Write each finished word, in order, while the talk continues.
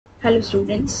Hello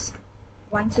students,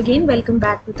 once again welcome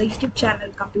back to the YouTube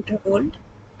channel Computer World.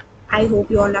 I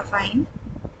hope you all are fine.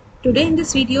 Today in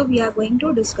this video we are going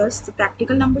to discuss the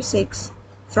practical number 6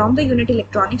 from the unit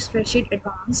Electronic Spreadsheet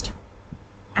Advanced,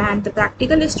 and the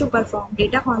practical is to perform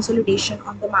data consolidation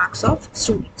on the marks of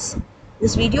students.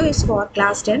 This video is for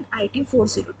class 10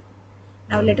 IT-402.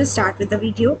 Now let us start with the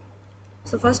video.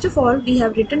 So first of all, we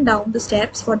have written down the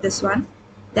steps for this one,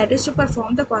 that is to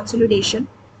perform the consolidation.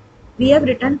 We have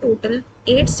written total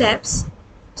 9 steps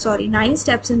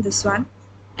in this one,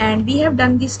 and we have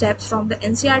done these steps from the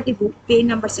NCERT book, page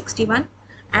number 61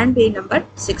 and page number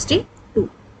 62.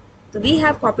 So we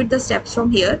have copied the steps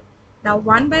from here. Now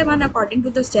one by one, according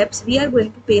to the steps, we are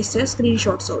going to paste the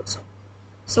screenshots also.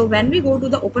 So when we go to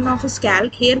the OpenOffice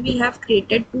Calc, here we have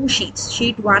created two sheets.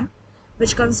 Sheet 1,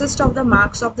 which consists of the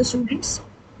marks of the students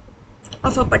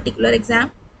of a particular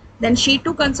exam. Then sheet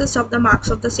 2 consists of the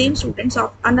marks of the same students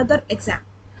of another exam.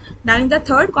 Now in the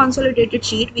third consolidated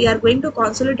sheet, we are going to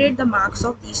consolidate the marks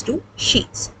of these two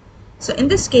sheets. So in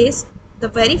this case, the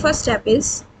very first step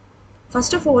is,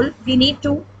 first of all, we need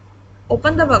to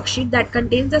open the worksheet that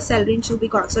contains the cell range to be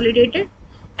consolidated,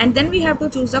 and then we have to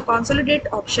choose the consolidate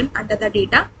option under the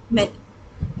data menu.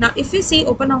 Now if we see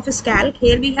OpenOffice Calc,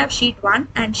 here we have sheet 1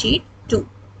 and sheet 2.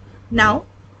 Now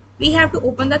we have to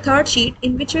open the third sheet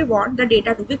in which we want the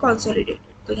data to be consolidated.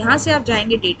 तो यहाँ से आप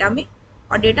जाएंगे data में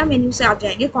और data menu से आप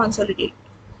जाएंगे consolidate.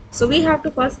 So we have to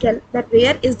first tell that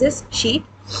where is this sheet,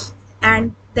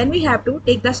 and then we have to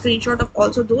take the screenshot of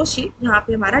also those sheet जहाँ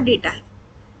पे हमारा डेटा है.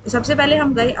 तो सबसे पहले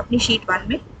हम गए अपनी sheet 1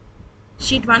 में.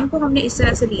 sheet 1 को हमने इस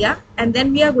तरह से लिया, and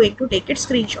then we are going to take it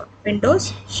screenshot.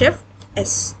 Windows Shift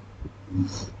S.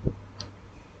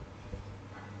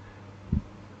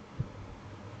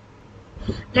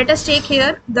 Let us take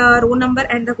here the row number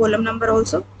and the column number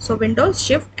also. So Windows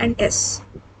Shift and S.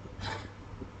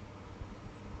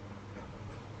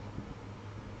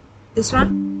 This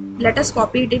one, let us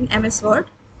copy it in MS Word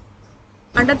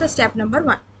under the step number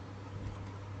 1.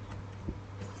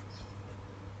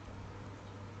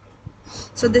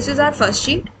 So this is our first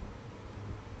sheet.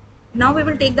 Now we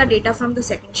will take the data from the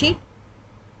second sheet.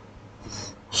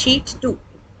 Sheet 2.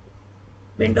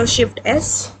 Windows Shift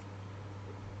S.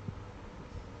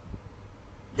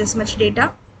 This much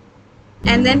data,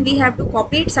 and then we have to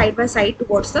copy it side by side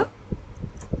towards the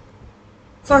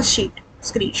first sheet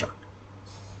screenshot.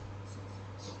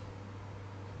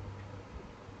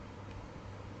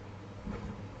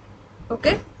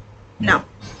 Okay, now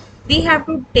we have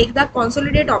to take the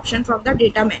consolidate option from the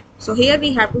data menu. So here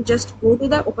we have to just go to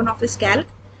the OpenOffice Calc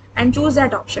and choose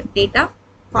that option, data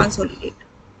consolidate.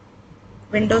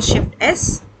 Windows Shift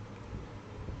S,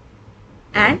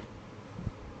 and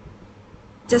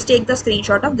just take the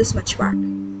screenshot of this much part.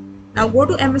 Now go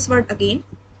to MS Word again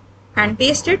and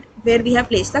paste it where we have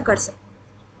placed the cursor.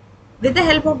 With the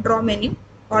help of draw menu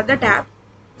or the tab,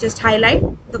 just highlight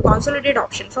the consolidate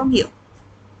option from here.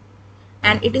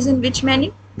 And it is in which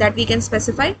menu that we can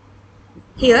specify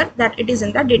here that it is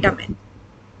in the data menu.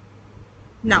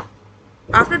 Now,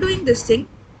 after doing this thing,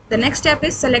 the next step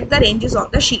is select the ranges on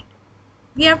the sheet.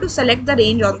 We have to select the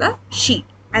range on the sheet,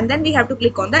 and then we have to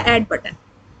click on the add button.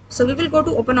 So we will go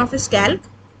to OpenOffice Calc,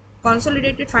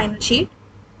 consolidated final sheet,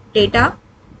 data,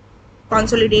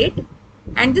 consolidate,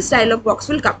 and this dialog box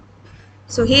will come.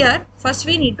 So here first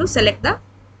we need to select the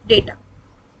data.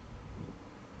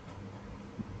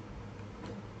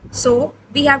 So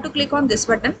we have to click on this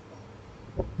button,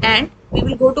 and we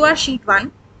will go to our sheet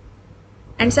 1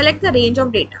 and select the range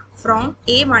of data from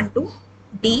A1 to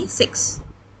D6.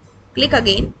 Click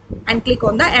again and click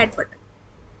on the add button.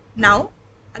 Now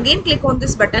again click on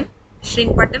this button,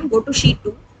 shrink button, go to sheet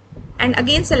 2 and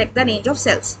again select the range of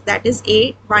cells, that is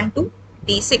A1 to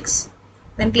D6.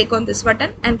 Then click on this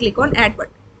button and click on add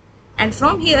button. And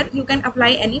from here you can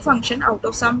apply any function out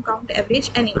of sum, count, average,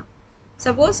 anyone.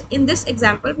 Suppose in this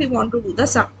example we want to do the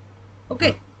sum.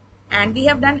 Okay. And we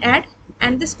have done add,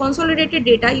 and this consolidated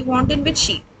data you want in which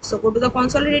sheet? So go to the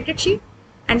consolidated sheet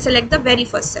and select the very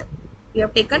first cell. We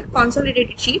have taken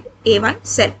consolidated sheet A1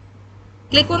 cell.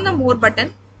 Click on the more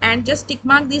button and just tick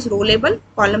mark these row label,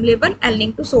 column label and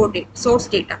link to source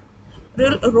data.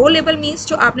 Row label means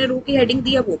जो आपने रो की heading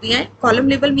दी है वो भी आए, column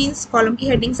label means column की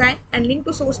headings आए, and link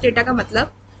to source data का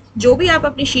मतलब जो भी आप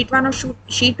अपनी sheet 1 और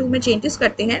sheet 2 में चेंजेस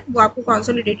करते हैं वो आपको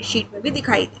consolidated sheet में भी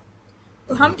दिखाई दे.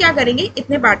 तो हम क्या करेंगे,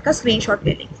 इतने पार्ट का स्क्रीनशॉट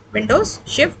ले लेंगे. Windows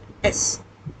Shift S.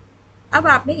 अब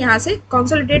आपने यहाँ से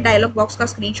consolidate dialog box का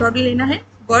स्क्रीनशॉट लेना है.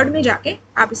 वर्ड में जाके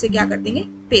आप इसे क्या कर देंगे,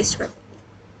 पेस्ट कर देंगे.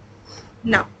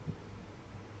 Now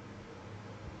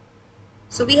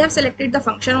so we have selected the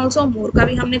function also, मोर का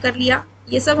भी हमने कर लिया,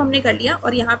 ये सब हमने कर लिया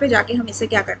और यहाँ पे जाके हम इसे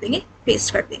क्या कर देंगे,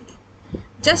 पेस्ट कर देंगे।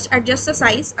 Just adjust the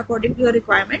size according to your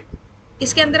requirement.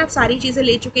 इसके अंदर आप सारी चीज़ें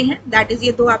ले चुके हैं, दैट इज़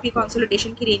ये दो आपकी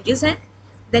कंसोलिडेशन की रेंजेस हैं।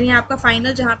 देन ये आपका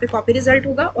फाइनल जहाँ पे कॉपी रिजल्ट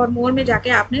होगा और मोर में जाके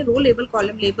आपने रो लेबल,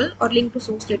 कॉलम लेबल और लिंक टू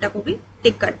सोर्स डेटा को भी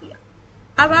टिक कर दिया।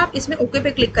 अब आप इसमें ओके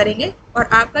पे क्लिक करेंगे और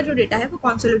आपका जो डेटा है वो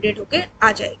कंसोलिडेट होके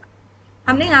आ जाएगा।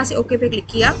 हमने यहाँ से ओके पे क्लिक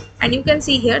किया and you can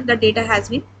see here the data has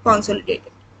been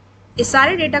consolidated. इस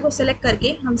सारे डेटा को सिलेक्ट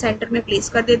करके हम सेंटर में प्लेस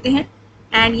कर देते हैं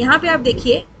एंड यहाँ पे आप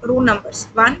देखिए रो नंबर्स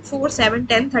 1, 4, 7,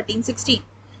 10, 13, 16।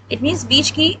 इट मीन्स बीच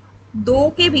की दो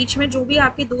के बीच में जो भी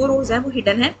आपकी दो रोज है वो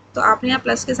हिडन है, तो आपने यहाँ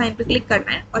प्लस के साइन पे क्लिक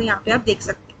करना है और यहाँ पे आप देख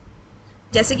सकते हैं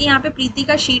जैसे कि यहाँ पे प्रीति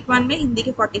का शीट 1 में हिंदी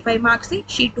के 45 मार्क्स थे,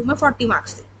 शीट 2 में 40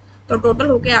 मार्क्स थे, तो टोटल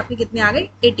होके आपके कितने आ गए,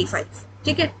 85।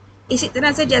 ठीक है, इसी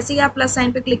तरह से जैसे ही आप प्लस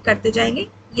साइन पे क्लिक करते जाएंगे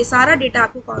ये सारा डेटा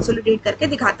आपको कंसोलिडेट करके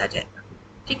दिखाता जाएगा।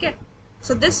 ठीक है,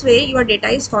 so this way your data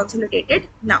is consolidated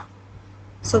now.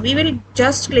 So we will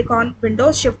just click on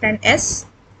Windows Shift and S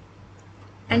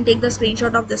and take the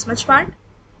screenshot of this much part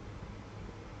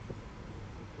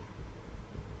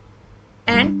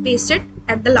and paste it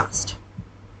at the last.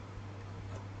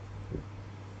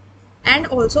 And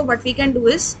also what we can do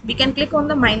is we can click on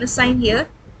the minus sign here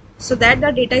so that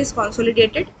the data is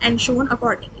consolidated and shown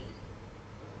accordingly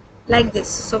like this.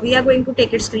 So we are going to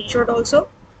take a screenshot also.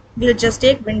 We'll just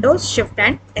take Windows Shift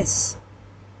and S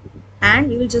and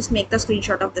we will just make the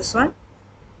screenshot of this one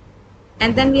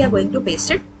and then we are going to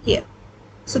paste it here.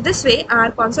 So this way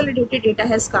our consolidated data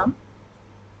has come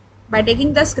by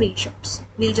taking the screenshots.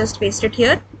 We'll just paste it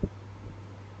here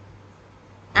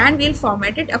and we'll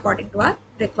format it according to our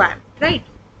requirement, right?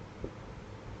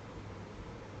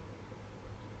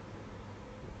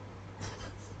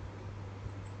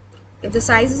 If the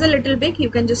size is a little big, you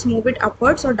can just move it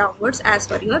upwards or downwards as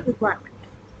per your requirement.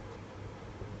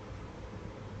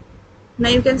 Now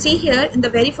you can see here in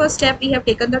the very first step we have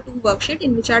taken the two worksheet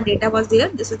in which our data was there.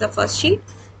 This is the first sheet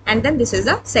and then this is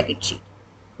the second sheet.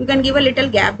 You can give a little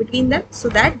gap between them so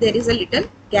that there is a little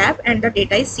gap and the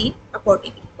data is seen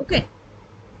accordingly. Okay,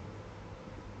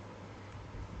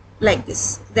 like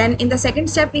this. Then in the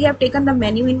second step we have taken the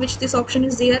menu in which this option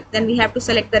is there. Then we have to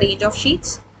select the range of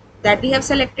sheets that we have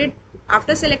selected.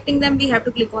 After selecting them we have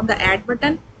to click on the add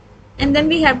button and then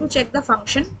we have to check the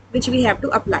function which we have to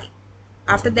apply.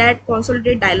 After that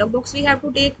consolidate dialog box we have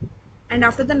to take, and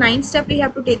after the 9th step we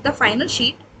have to take the final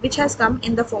sheet which has come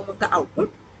in the form of the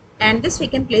output, and this we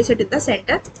can place it in the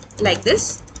center like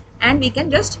this and we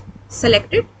can just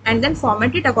select it and then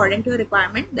format it according to your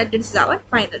requirement that this is our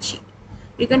final sheet.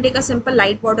 You can take a simple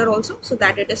light border also so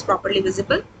that it is properly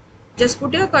visible. Just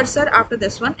put your cursor after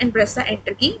this one and press the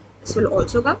enter key. This will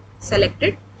also come. Select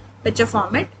it, picture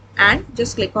format and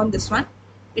just click on this one.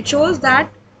 It shows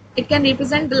that it can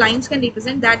represent, the lines can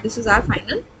represent that this is our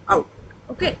final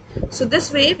output. Okay, so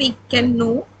this way we can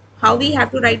know how we have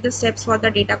to write the steps for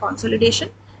the data consolidation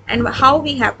and how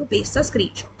we have to paste the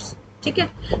screenshots. ठीक है,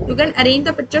 you can arrange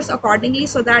the pictures accordingly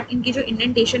so that इनकी जो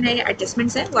indentation है या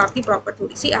adjustments है वो आपकी proper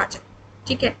थोड़ी सी आ जाए.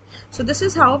 ठीक है, so this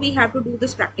is how we have to do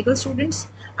this practical, students.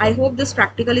 I hope this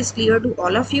practical is clear to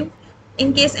all of you.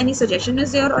 In case any suggestion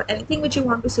is there or anything which you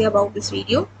want to say about this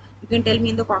video, you can tell me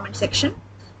in the comment section.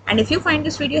 And if you find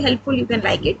this video helpful, you can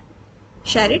like it,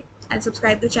 share it and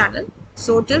subscribe the channel.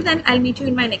 So till then I'll meet you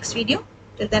in my next video.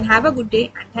 Till then have a good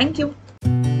day and thank you.